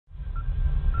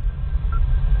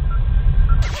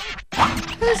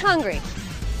Who's hungry?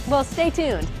 Well, stay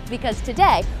tuned, because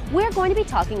today we're going to be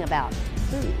talking about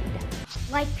food.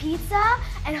 Like pizza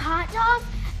and hot dogs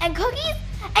and cookies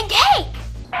and cake!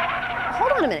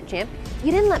 Hold on a minute, champ.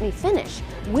 You didn't let me finish.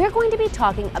 We're going to be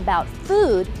talking about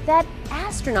food that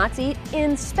astronauts eat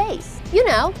in space. You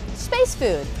know, space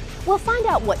food. We'll find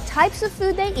out what types of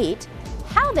food they eat,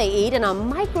 how they eat in a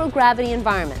microgravity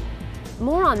environment.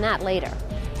 More on that later.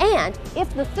 And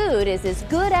if the food is as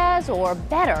good as or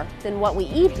better than what we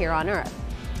eat here on Earth.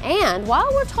 And while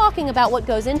we're talking about what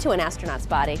goes into an astronaut's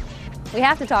body, we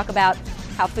have to talk about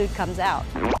how food comes out.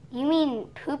 You mean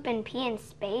poop and pee in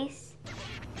space?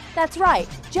 That's right.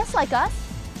 Just like us,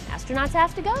 astronauts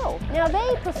have to go. Now,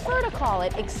 they prefer to call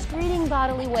it excreting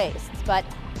bodily wastes, but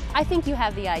I think you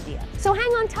have the idea. So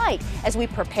hang on tight as we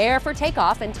prepare for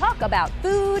takeoff and talk about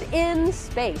food in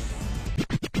space.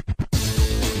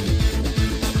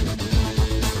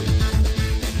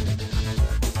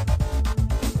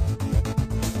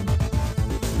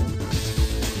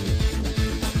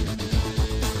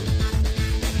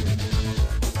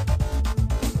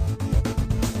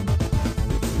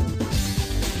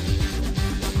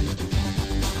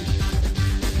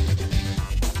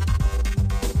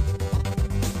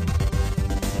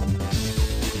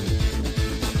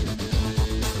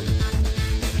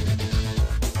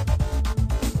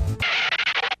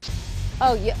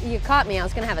 Oh, you caught me. I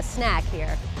was going to have a snack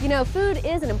here. You know, food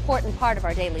is an important part of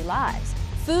our daily lives.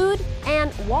 Food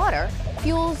and water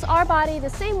fuels our body the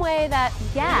same way that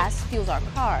gas fuels our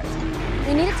cars.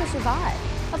 We need it to survive.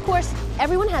 Of course,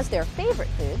 everyone has their favorite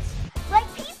foods. Like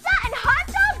pizza and hot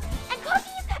dogs and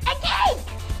cookies and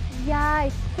cake! Yeah, I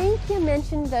think you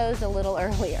mentioned those a little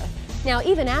earlier. Now,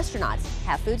 even astronauts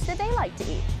have foods that they like to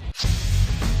eat.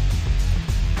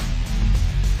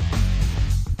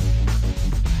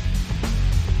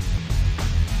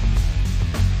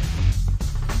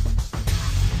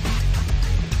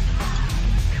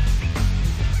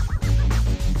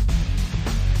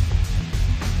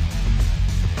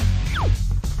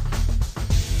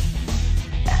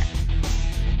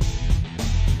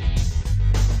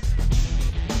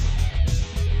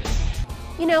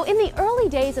 You know, in the early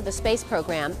days of the space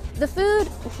program, the food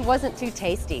wasn't too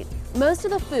tasty. Most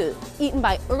of the food eaten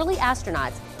by early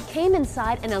astronauts came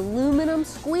inside an aluminum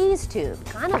squeeze tube,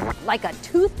 kind of like a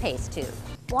toothpaste tube.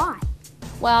 Why?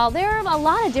 Well, there are a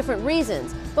lot of different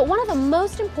reasons, but one of the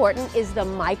most important is the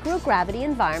microgravity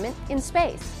environment in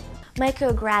space.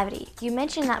 Microgravity. You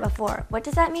mentioned that before. What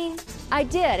does that mean? I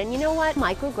did, and you know what?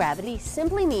 Microgravity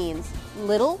simply means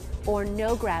little or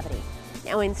no gravity.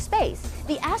 Now, in space,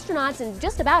 the astronauts and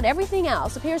just about everything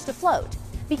else appears to float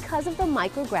because of the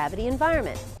microgravity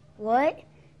environment. What?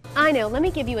 I know, let me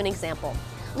give you an example.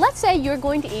 Let's say you're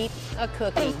going to eat a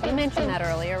cookie. You mentioned that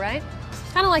earlier, right?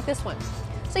 Kind of like this one.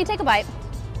 So you take a bite.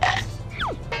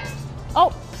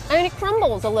 Oh, and it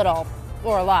crumbles a little,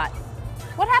 or a lot.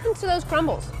 What happens to those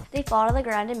crumbles? They fall to the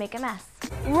ground and make a mess.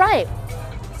 Right.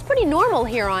 It's pretty normal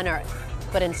here on Earth.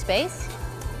 But in space,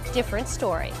 different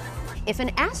story. If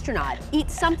an astronaut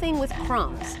eats something with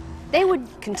crumbs, they would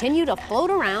continue to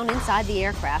float around inside the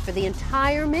aircraft for the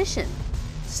entire mission.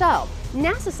 So,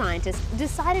 NASA scientists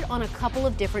decided on a couple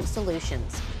of different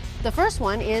solutions. The first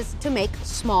one is to make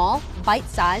small,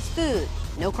 bite-sized food.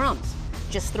 No crumbs.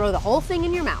 Just throw the whole thing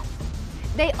in your mouth.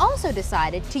 They also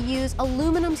decided to use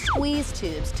aluminum squeeze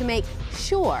tubes to make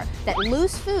sure that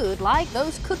loose food, like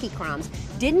those cookie crumbs,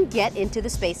 didn't get into the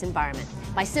space environment.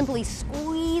 By simply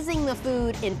squeezing the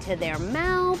food into their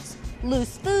mouths,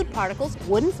 loose food particles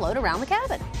wouldn't float around the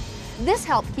cabin. This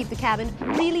helped keep the cabin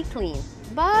really clean,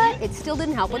 but it still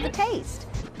didn't help with the taste.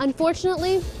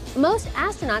 Unfortunately, most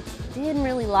astronauts didn't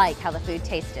really like how the food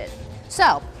tasted.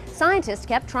 So, scientists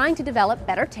kept trying to develop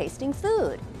better tasting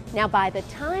food. Now, by the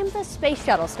time the space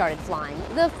shuttle started flying,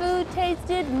 the food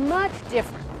tasted much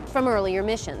different from earlier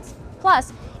missions.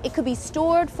 Plus, it could be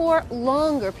stored for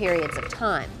longer periods of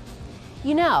time.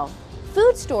 You know,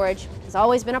 food storage has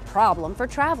always been a problem for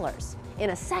travelers. In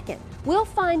a second, we'll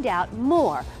find out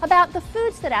more about the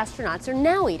foods that astronauts are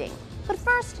now eating. But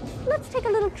first, let's take a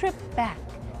little trip back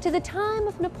to the time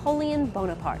of Napoleon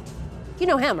Bonaparte. You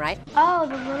know him, right? Oh,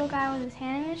 the little guy with his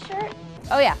hand in his shirt?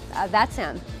 Oh yeah, that's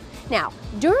him. Now,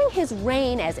 during his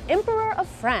reign as Emperor of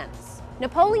France,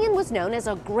 Napoleon was known as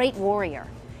a great warrior.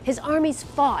 His armies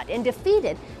fought and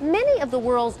defeated many of the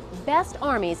world's best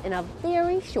armies in a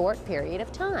very short period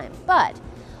of time. But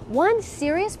one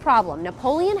serious problem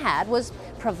Napoleon had was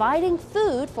providing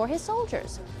food for his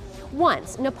soldiers.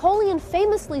 Once, Napoleon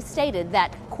famously stated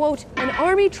that, quote, "an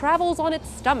army travels on its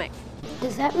stomach."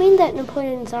 Does that mean that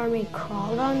Napoleon's army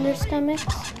crawled on their stomachs?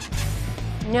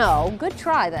 No, good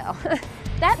try though.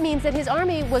 That means that his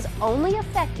army was only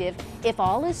effective if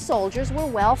all his soldiers were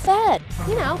well fed.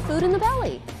 You know, food in the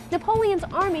belly. Napoleon's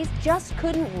armies just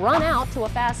couldn't run out to a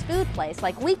fast food place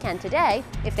like we can today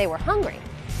if they were hungry.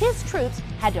 His troops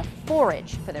had to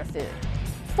forage for their food.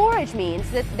 Forage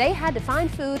means that they had to find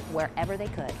food wherever they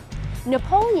could.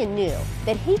 Napoleon knew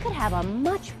that he could have a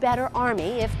much better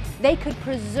army if they could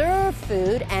preserve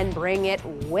food and bring it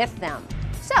with them.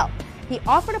 So, he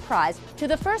offered a prize to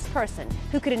the first person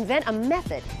who could invent a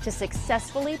method to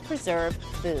successfully preserve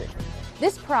food.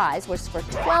 This prize was for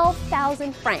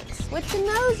 12,000 francs, which in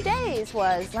those days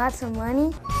was Lots of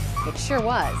money. It sure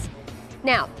was.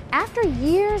 Now, after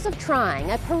years of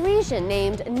trying, a Parisian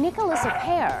named Nicolas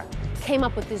Appert came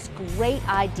up with this great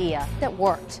idea that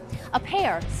worked.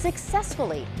 Appert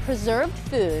successfully preserved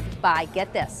food by,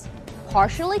 get this,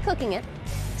 partially cooking it,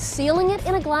 sealing it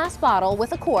in a glass bottle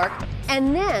with a cork,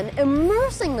 and then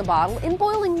immersing the bottle in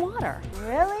boiling water.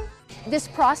 Really? This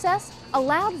process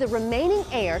allowed the remaining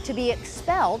air to be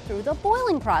expelled through the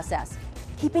boiling process,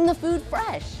 keeping the food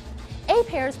fresh.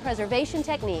 Appert's preservation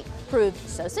technique proved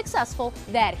so successful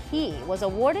that he was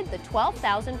awarded the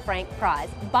 12,000 franc prize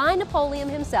by Napoleon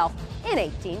himself in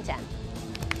 1810.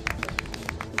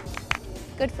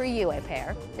 Good for you,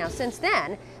 Appert. Now, since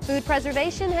then, food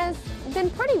preservation has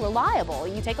been pretty reliable.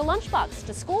 You take a lunchbox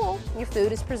to school, your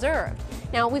food is preserved.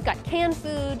 Now, we've got canned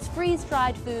foods,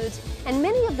 freeze-dried foods, and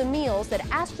many of the meals that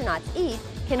astronauts eat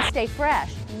can stay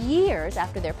fresh years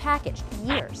after they're packaged,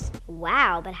 years.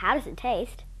 Wow, but how does it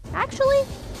taste? Actually,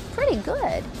 pretty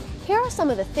good. Here are some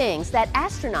of the things that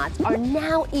astronauts are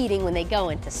now eating when they go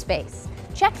into space.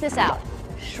 Check this out: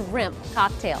 shrimp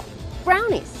cocktail,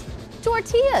 brownies,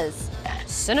 tortillas,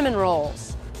 cinnamon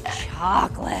rolls,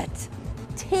 chocolate,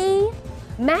 tea,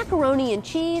 macaroni and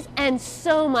cheese, and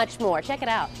so much more. Check it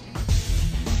out.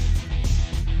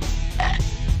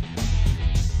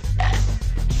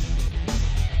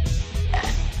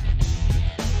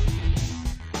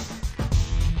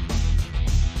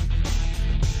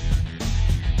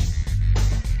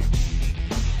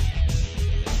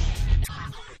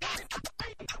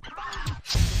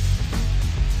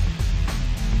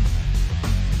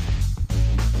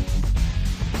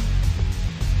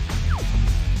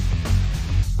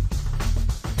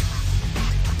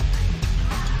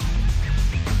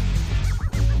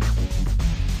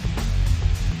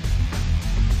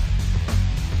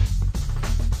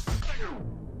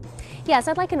 Yes,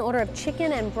 I'd like an order of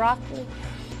chicken and broccoli.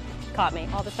 Caught me.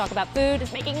 All this talk about food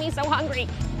is making me so hungry.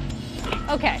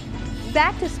 Okay,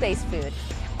 back to space food.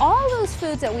 All those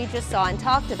foods that we just saw and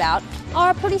talked about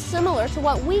are pretty similar to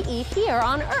what we eat here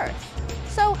on Earth.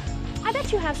 So, I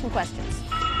bet you have some questions.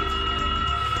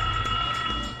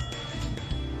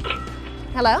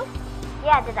 Hello?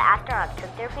 Yeah, do the astronauts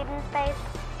cook their food in space?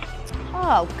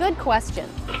 Oh, good question.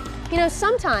 You know,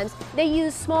 sometimes they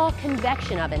use small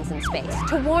convection ovens in space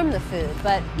to warm the food,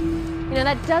 but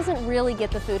that doesn't really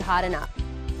get the food hot enough.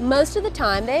 Most of the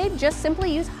time, they just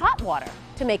simply use hot water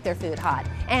to make their food hot,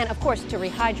 and of course, to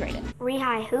rehydrate it.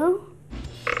 Rehy who?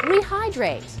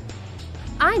 Rehydrate.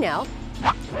 I know.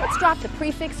 Let's drop the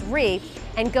prefix re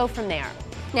and go from there.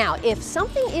 Now, if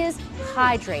something is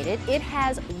hydrated, it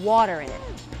has water in it.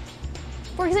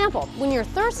 For example, when you're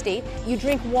thirsty, you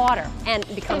drink water and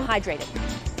become hydrated.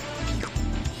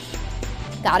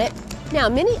 Got it? Now,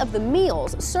 many of the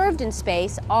meals served in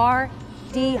space are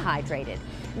dehydrated.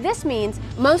 This means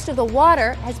most of the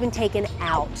water has been taken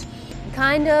out.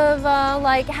 Kind of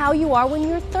like how you are when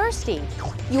you're thirsty.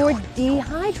 You're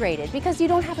dehydrated because you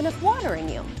don't have enough water in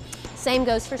you. Same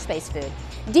goes for space food.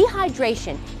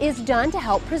 Dehydration is done to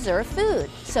help preserve food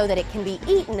so that it can be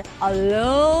eaten a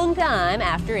long time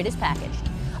after it is packaged.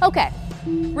 Okay,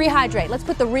 rehydrate. Let's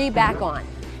put the re back on.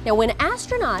 Now, when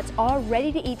astronauts are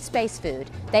ready to eat space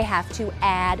food, they have to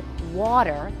add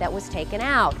water that was taken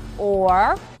out,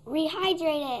 or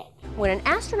rehydrate it. When an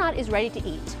astronaut is ready to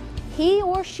eat, he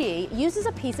or she uses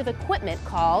a piece of equipment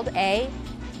called a,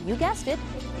 you guessed it,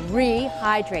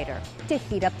 rehydrator to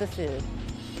heat up the food.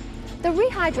 The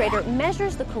rehydrator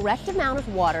measures the correct amount of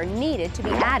water needed to be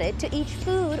added to each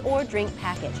food or drink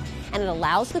package, and it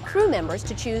allows the crew members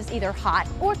to choose either hot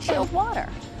or chilled water.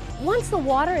 Once the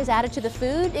water is added to the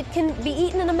food, it can be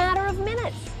eaten in a matter of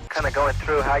minutes. Kind of going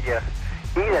through how you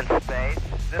eat in space.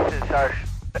 This is our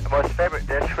most favorite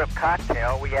dish, shrimp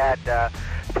cocktail. We add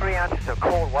 3 ounces of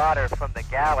cold water from the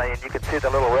galley, and you can see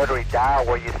the little rotary dial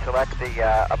where you select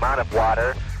the amount of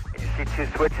water. And you see 2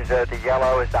 switches there. The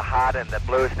yellow is the hot and the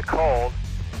blue is the cold.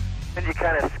 Then you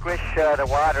kind of squish the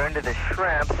water into the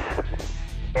shrimps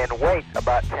and wait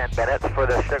about 10 minutes for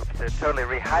the shrimps to totally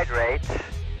rehydrate.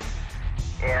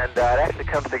 And it actually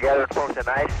comes together and forms a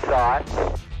nice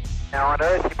sauce. Now on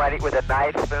Earth, you might eat with a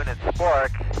knife, spoon, and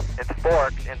fork.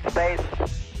 In space,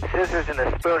 scissors and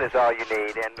a spoon is all you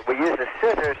need. And we use the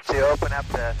scissors to open up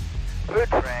the food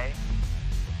tray.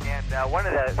 And one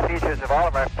of the features of all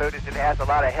of our food is it has a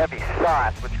lot of heavy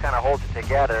sauce, which kind of holds it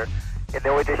together. And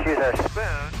then we just use our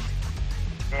spoon.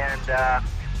 And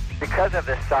because of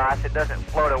the sauce, it doesn't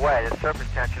float away. The surface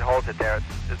tension holds it there.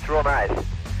 It's real nice.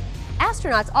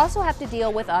 Astronauts also have to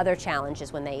deal with other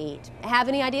challenges when they eat. Have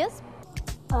any ideas?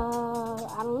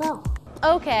 I don't know.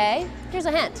 Okay, here's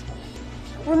a hint.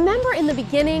 Remember in the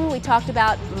beginning we talked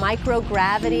about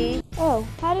microgravity? Oh,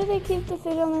 how do they keep the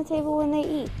food on the table when they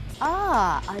eat?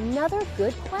 Ah, another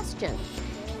good question.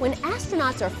 When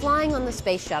astronauts are flying on the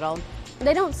space shuttle,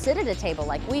 they don't sit at a table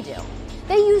like we do.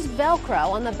 They use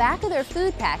Velcro on the back of their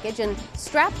food package and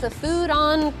strap the food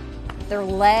on their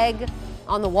leg,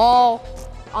 on the wall,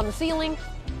 on the ceiling,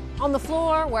 on the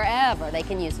floor, wherever they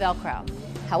can use Velcro.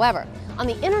 However, on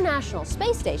the International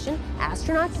Space Station,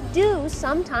 astronauts do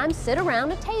sometimes sit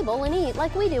around a table and eat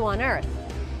like we do on Earth.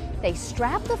 They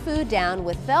strap the food down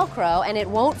with Velcro and it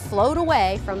won't float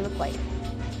away from the plate.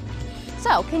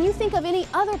 So, can you think of any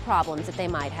other problems that they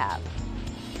might have?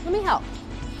 Let me help.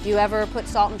 Do you ever put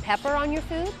salt and pepper on your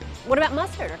food? What about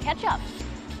mustard or ketchup?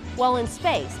 Well, in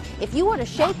space, if you were to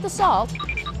shake the salt,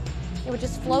 it would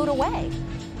just float away.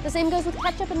 The same goes with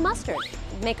ketchup and mustard.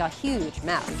 It'd make a huge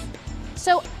mess.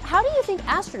 So how do you think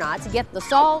astronauts get the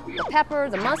salt, the pepper,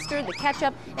 the mustard, the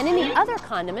ketchup, and any other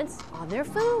condiments on their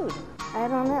food? I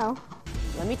don't know.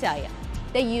 Let me tell you.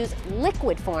 They use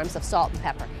liquid forms of salt and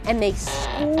pepper, and they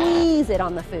squeeze it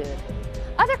on the food.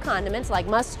 Other condiments like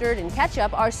mustard and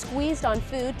ketchup are squeezed on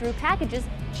food through packages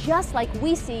just like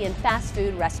we see in fast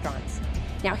food restaurants.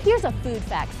 Now here's a food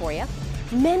fact for you.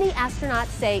 Many astronauts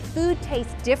say food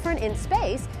tastes different in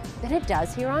space than it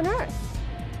does here on Earth.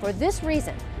 For this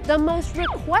reason, the most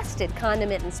requested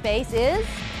condiment in space is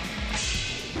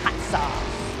hot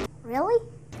sauce. Really?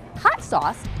 Hot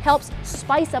sauce helps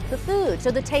spice up the food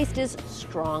so the taste is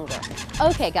stronger.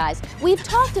 Okay guys, we've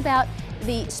talked about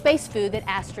the space food that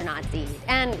astronauts eat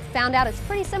and found out it's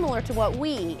pretty similar to what we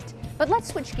eat. But let's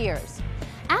switch gears.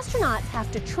 Astronauts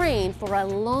have to train for a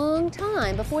long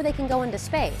time before they can go into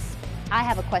space. I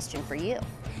have a question for you.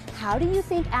 How do you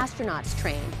think astronauts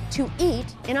train to eat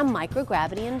in a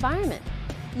microgravity environment?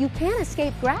 You can't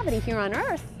escape gravity here on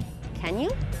Earth, can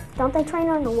you? Don't they train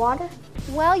underwater?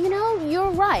 Well, you know,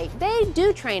 you're right. They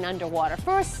do train underwater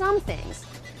for some things,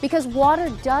 because water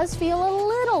does feel a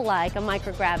little like a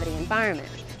microgravity environment.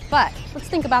 But let's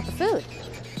think about the food.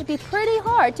 It'd be pretty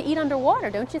hard to eat underwater,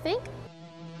 don't you think?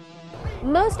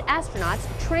 Most astronauts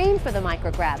train for the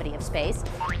microgravity of space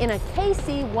in a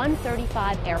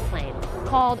KC-135 airplane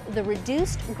called the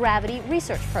Reduced Gravity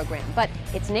Research Program, but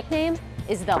its nickname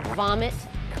is the Vomit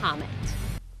Comet.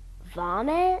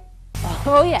 Vomit?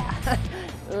 Oh yeah,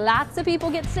 lots of people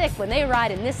get sick when they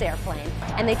ride in this airplane,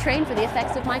 and they train for the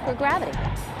effects of microgravity.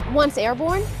 Once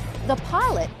airborne, the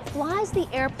pilot flies the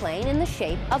airplane in the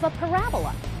shape of a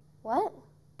parabola. What?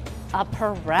 A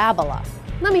parabola.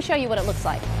 Let me show you what it looks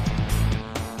like.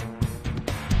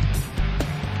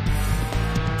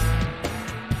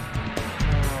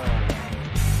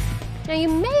 Now you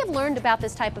may have learned about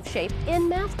this type of shape in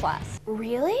math class.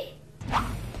 Really?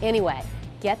 Anyway,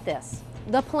 get this.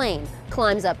 The plane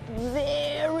climbs up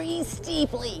very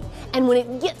steeply, and when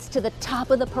it gets to the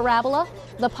top of the parabola,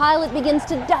 the pilot begins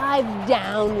to dive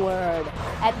downward.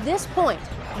 At this point,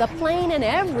 the plane and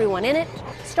everyone in it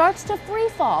starts to free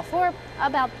fall for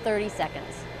about 30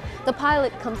 seconds. The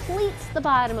pilot completes the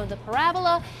bottom of the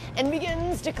parabola and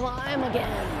begins to climb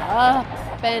again,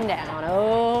 up and down,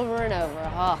 over and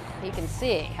over. Oh, you can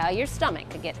see how your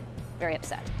stomach could get very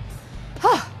upset.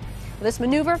 This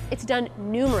maneuver, it's done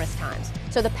numerous times,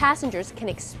 so the passengers can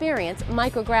experience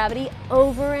microgravity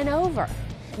over and over.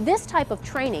 This type of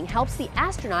training helps the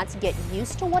astronauts get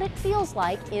used to what it feels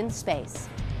like in space.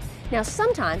 Now,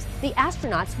 sometimes the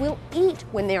astronauts will eat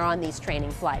when they're on these training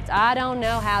flights. I don't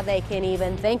know how they can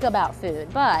even think about food,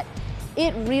 but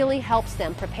it really helps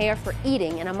them prepare for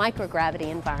eating in a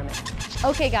microgravity environment.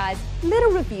 Okay guys,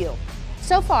 little review.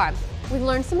 So far, we've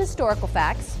learned some historical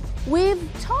facts, we've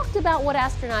talked about what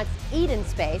astronauts eat in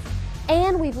space,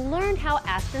 and we've learned how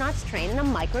astronauts train in a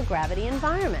microgravity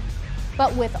environment.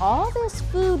 But with all this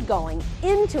food going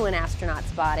into an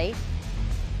astronaut's body,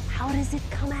 how does it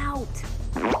come out?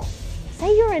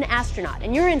 Say you're an astronaut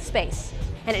and you're in space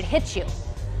and it hits you.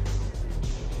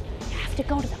 You have to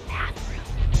go to the bathroom.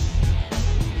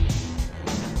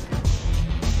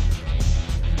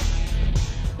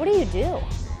 What do you do?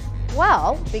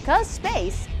 Well, because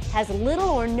space has little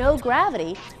or no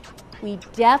gravity, we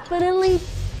definitely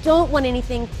don't want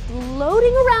anything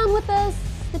floating around with us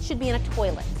that should be in a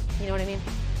toilet. You know what I mean?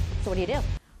 So what do?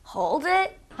 Hold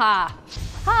it? Ha!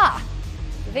 Ha!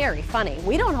 Very funny.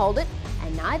 We don't hold it,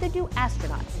 and neither do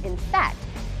astronauts. In fact,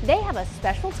 they have a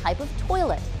special type of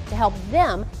toilet to help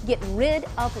them get rid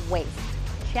of waste.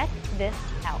 Check this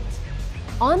out.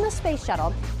 On the space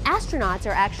shuttle, astronauts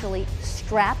are actually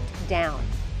strapped down.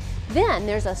 Then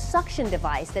there's a suction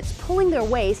device that's pulling their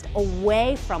waste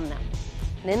away from them.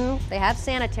 Then they have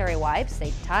sanitary wipes.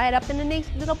 They tie it up in a nice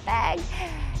little bag,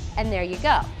 and there you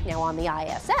go. Now on the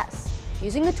ISS,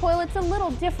 using the toilet's a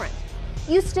little different.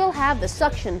 You still have the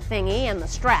suction thingy and the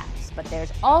straps, but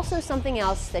there's also something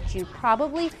else that you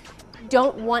probably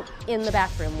don't want in the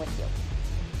bathroom with you.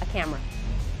 A camera.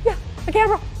 Yeah, a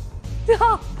camera.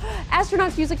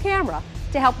 Astronauts use a camera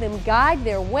to help them guide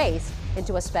their waste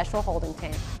into a special holding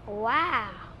tank. Wow.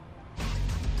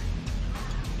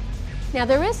 Now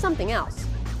there is something else.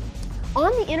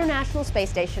 On the International Space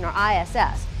Station, or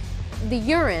ISS, the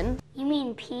urine, You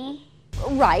mean pee?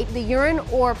 right, the urine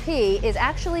or pee is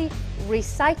actually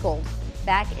recycled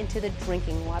back into the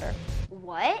drinking water.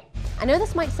 What? I know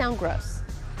this might sound gross,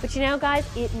 but you know, guys,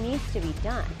 it needs to be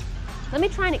done. Let me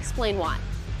try and explain why.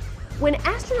 When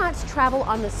astronauts travel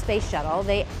on the space shuttle,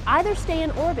 they either stay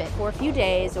in orbit for a few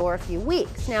days or a few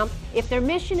weeks. Now, if their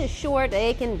mission is short,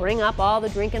 they can bring up all the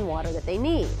drinking water that they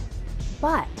need.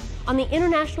 But on the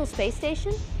International Space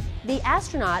Station, the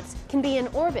astronauts can be in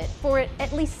orbit for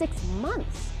at least 6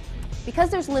 months. Because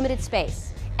there's limited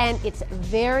space, and it's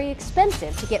very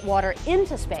expensive to get water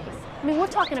into space. I mean, we're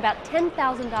talking about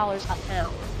 $10,000 a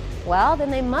pound. Well, then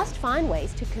they must find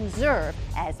ways to conserve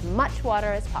as much water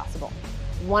as possible.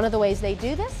 One of the ways they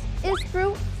do this is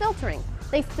through filtering.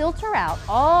 They filter out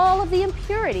all of the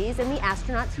impurities in the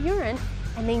astronauts' urine,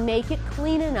 and they make it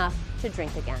clean enough to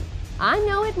drink again. I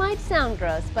know it might sound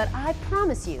gross, but I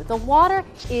promise you, the water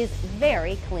is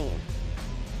very clean.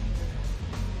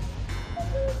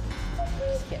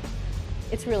 Just kidding.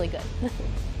 It's really good.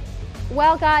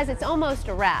 Well, guys, it's almost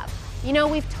a wrap. You know,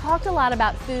 we've talked a lot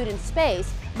about food in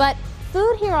space, but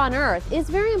food here on Earth is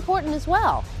very important as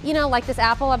well. You know, like this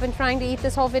apple I've been trying to eat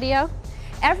this whole video.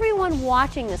 Everyone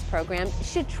watching this program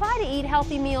should try to eat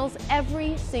healthy meals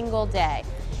every single day.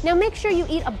 Now make sure you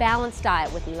eat a balanced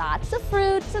diet with lots of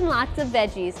fruits and lots of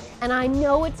veggies. And I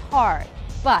know it's hard,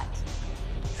 but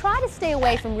try to stay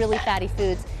away from really fatty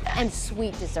foods and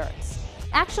sweet desserts.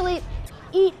 Actually,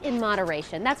 eat in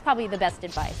moderation. That's probably the best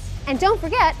advice. And don't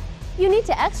forget, you need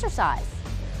to exercise.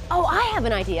 Oh, I have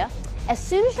an idea. As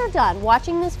soon as you're done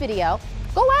watching this video,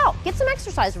 go out, get some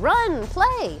exercise, run,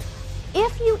 play.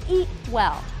 If you eat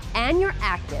well and you're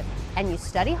active and you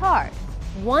study hard,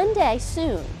 one day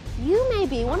soon, you may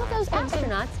be one of those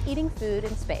astronauts eating food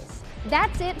in space.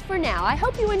 That's it for now. I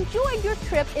hope you enjoyed your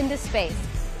trip into space.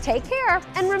 Take care,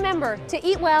 and remember to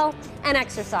eat well and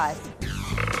exercise.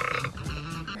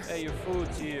 Hey, your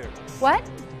food's here. What?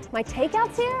 My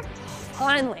takeout's here?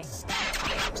 Finally.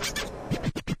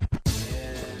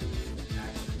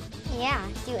 Yeah,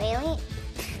 do aliens?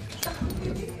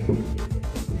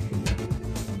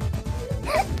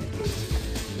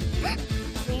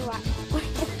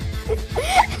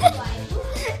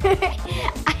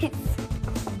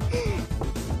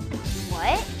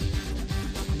 What?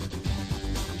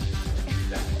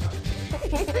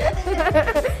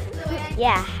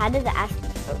 Yeah, how did the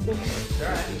astronaut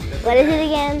What is it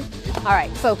again? All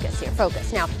right, focus here,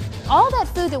 focus. Now, all that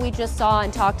food that we just saw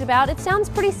and talked about, it sounds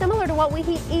pretty similar to what we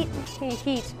eat.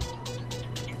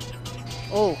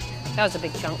 Oh, that was a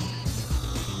big chunk.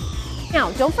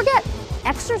 Now, don't forget,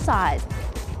 exercise.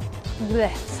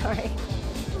 Blech, sorry.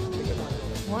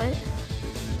 What?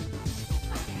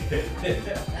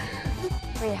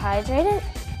 Rehydrated?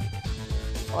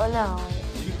 Oh no.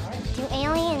 Do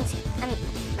aliens?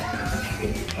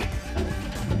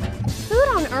 Food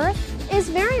on Earth is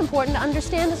very important to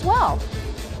understand as well.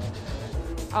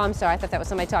 Oh, I'm sorry, I thought that was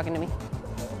somebody talking to me.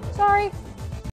 Sorry.